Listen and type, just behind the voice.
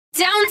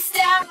Don't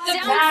stop the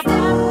clock.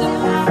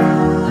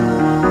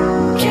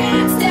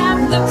 Can't stop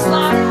the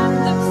clock.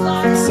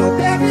 So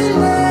baby,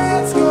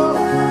 let's go.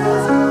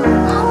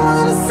 I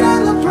wanna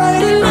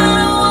celebrate it. I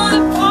don't want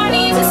the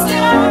party to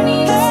stop.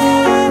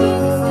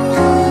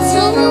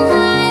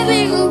 Tonight we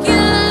gon' get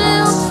a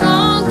little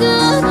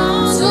stronger.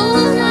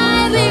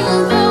 Tonight we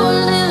gon' go a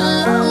little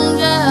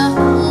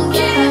longer.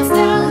 Can't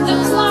stop the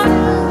clock.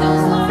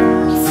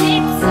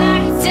 Tick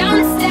tock,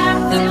 don't stop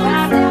the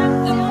clock.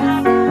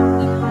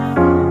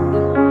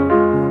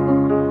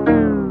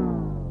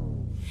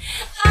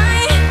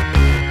 I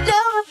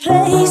know a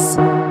place.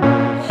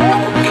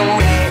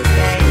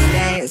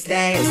 Dance,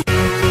 dance.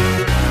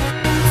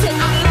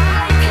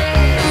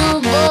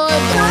 Oh boy,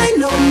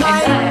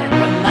 Dynamite.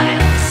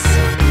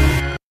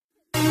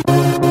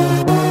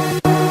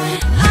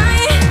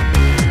 I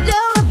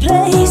know a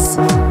place.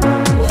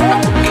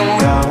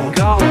 Go,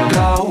 go,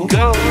 go,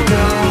 go,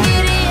 go.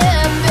 Giddy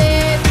up,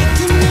 babe.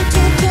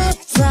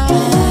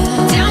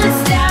 Don't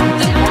stop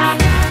the clock.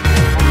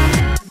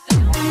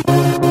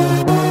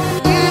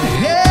 It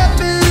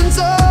happens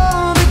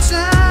all the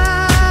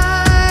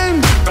time.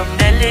 A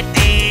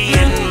melody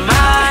in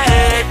my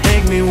head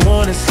make me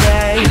wanna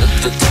say,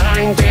 let the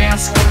time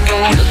dance,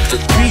 let the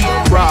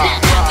beat rock.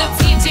 The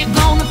DJ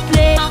gonna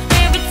play my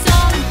favorite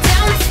song.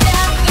 Don't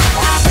stop the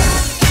clock.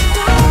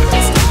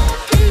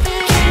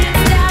 Can't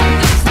stop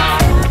the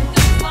clock.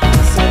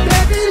 So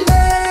baby,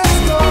 let's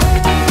go.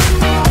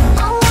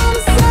 I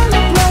wanna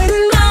celebrate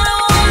it. I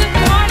don't want the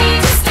party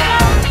to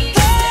stop.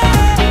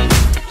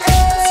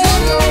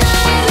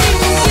 Tonight we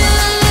gon' get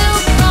a little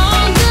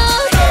stronger.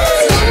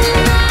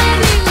 Tonight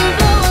we gon'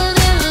 go a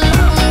little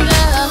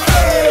longer.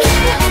 Can't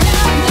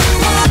stop the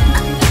clock.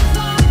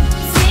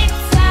 Tick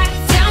tock,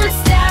 don't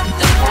stop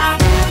the clock.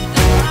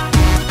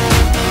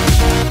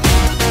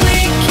 We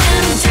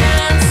can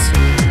dance.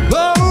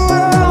 Whoa,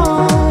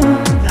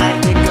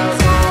 like it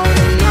goes on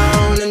and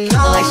on and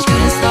on. Like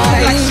shooting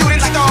stars. Like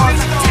shooting stars.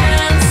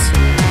 Dance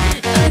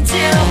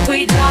until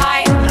we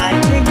die.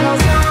 Like it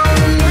goes on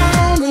and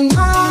on and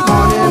on.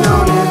 On and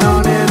on and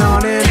on and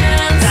on and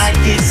Dance, Like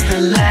it's the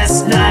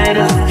last night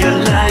of your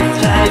life,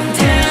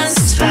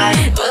 dance. like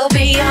We'll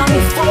be young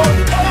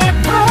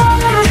forever.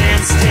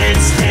 dance,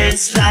 dance,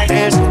 dance, like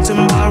there's no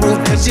tomorrow,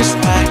 there's just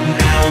right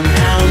now,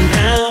 now,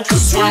 now.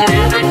 'Cause we're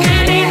never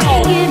getting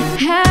old. It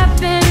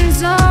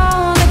happens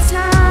all the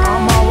time.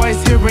 I'm always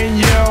hearing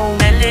you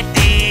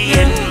Melody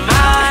in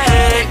my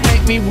head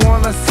make me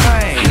wanna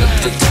sing. let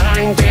the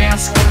time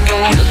dance,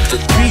 let the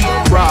beat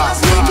rock.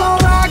 We gon'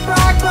 rock,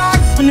 rock, rock.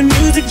 When the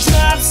music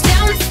drops,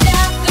 Don't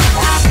stop the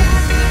clock.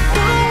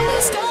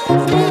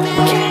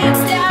 Can't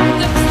stop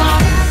the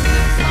clock.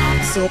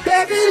 So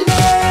baby,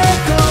 let's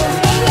go.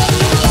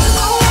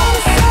 I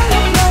wanna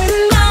celebrate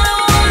it. I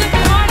don't want the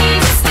party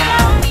to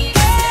stop.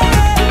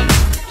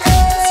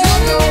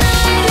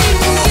 Tonight we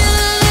gon' get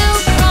a little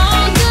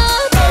stronger.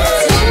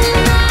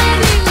 Tonight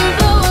we gon'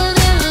 go a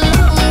little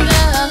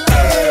longer.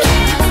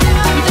 Can't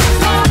stop the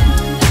clock.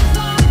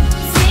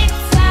 Tick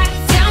tock,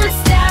 don't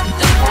stop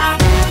the clock.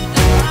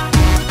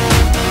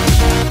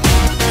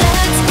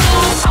 Let's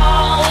go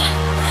all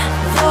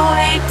the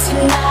way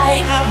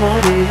tonight. I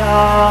want it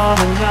all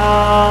and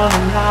all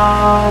and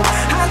all.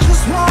 I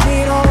just want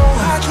it all.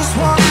 I just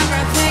want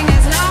Everything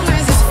as long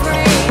as it's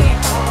free.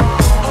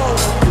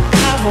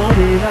 I want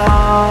it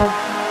all.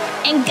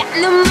 Ain't got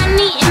no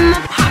money in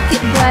my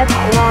pocket, but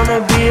I wanna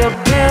be a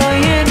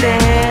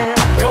billionaire.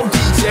 Yo,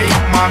 DJ,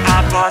 my I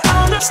bought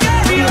all the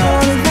stereo. I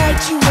wanna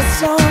write you a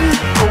song.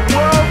 the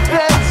world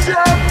that's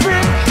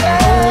Africa.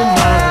 Oh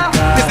my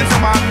God. Listen to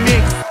my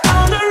mix.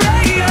 On the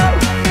radio.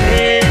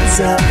 Hands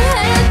up.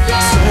 heads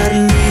up,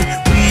 Suddenly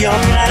we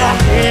all got our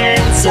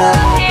hands up.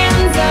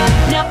 hands up.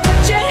 Now put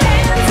your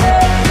hands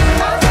up.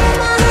 I throw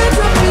my hands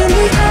up in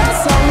the air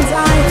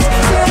sometimes,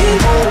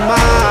 saying, oh my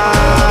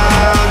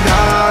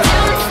God.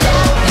 Don't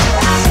stop the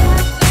clock.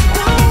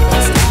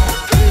 Don't stop.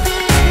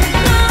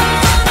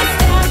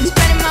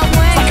 Spreading my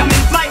wings. Like I'm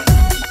in flight.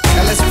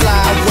 Now let's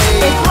fly away.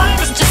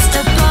 Life is just Just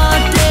a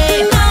party.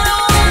 I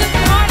don't want the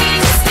party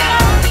to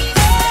stop.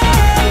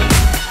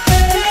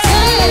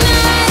 Tonight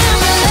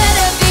I'ma let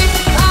it be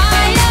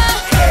fire.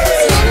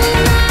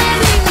 Tonight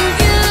we gon'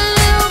 get a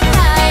little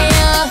brighter.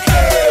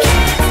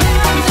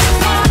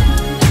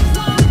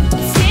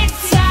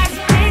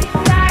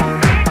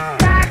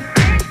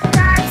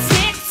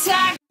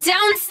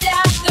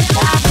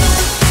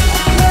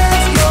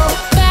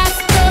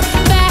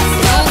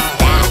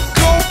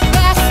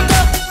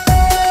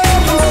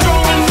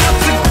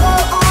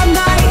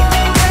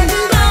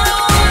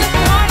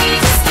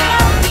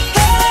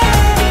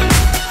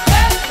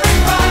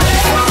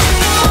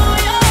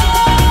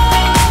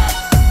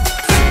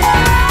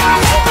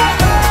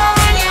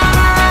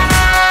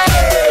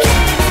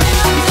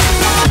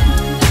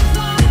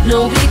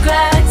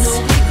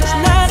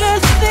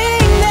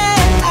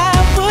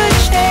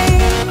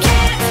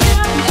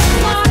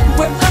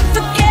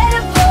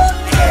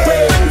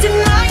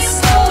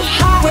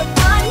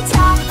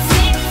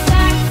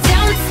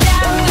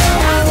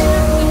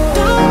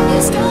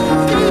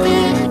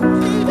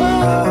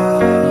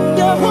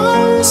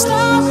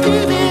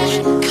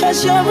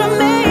 'cause you're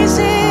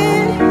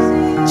amazing,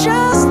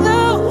 just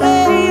the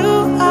way you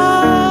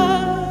are.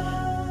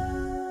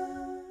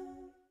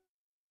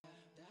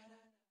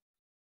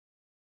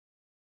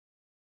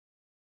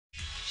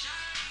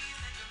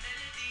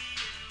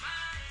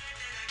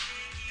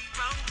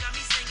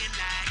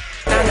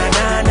 Na na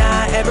na na,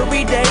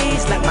 every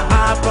day's like my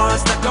iPhone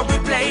stuck on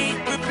replay.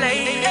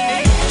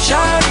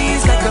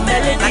 Shawty's like a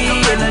melody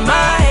in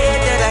my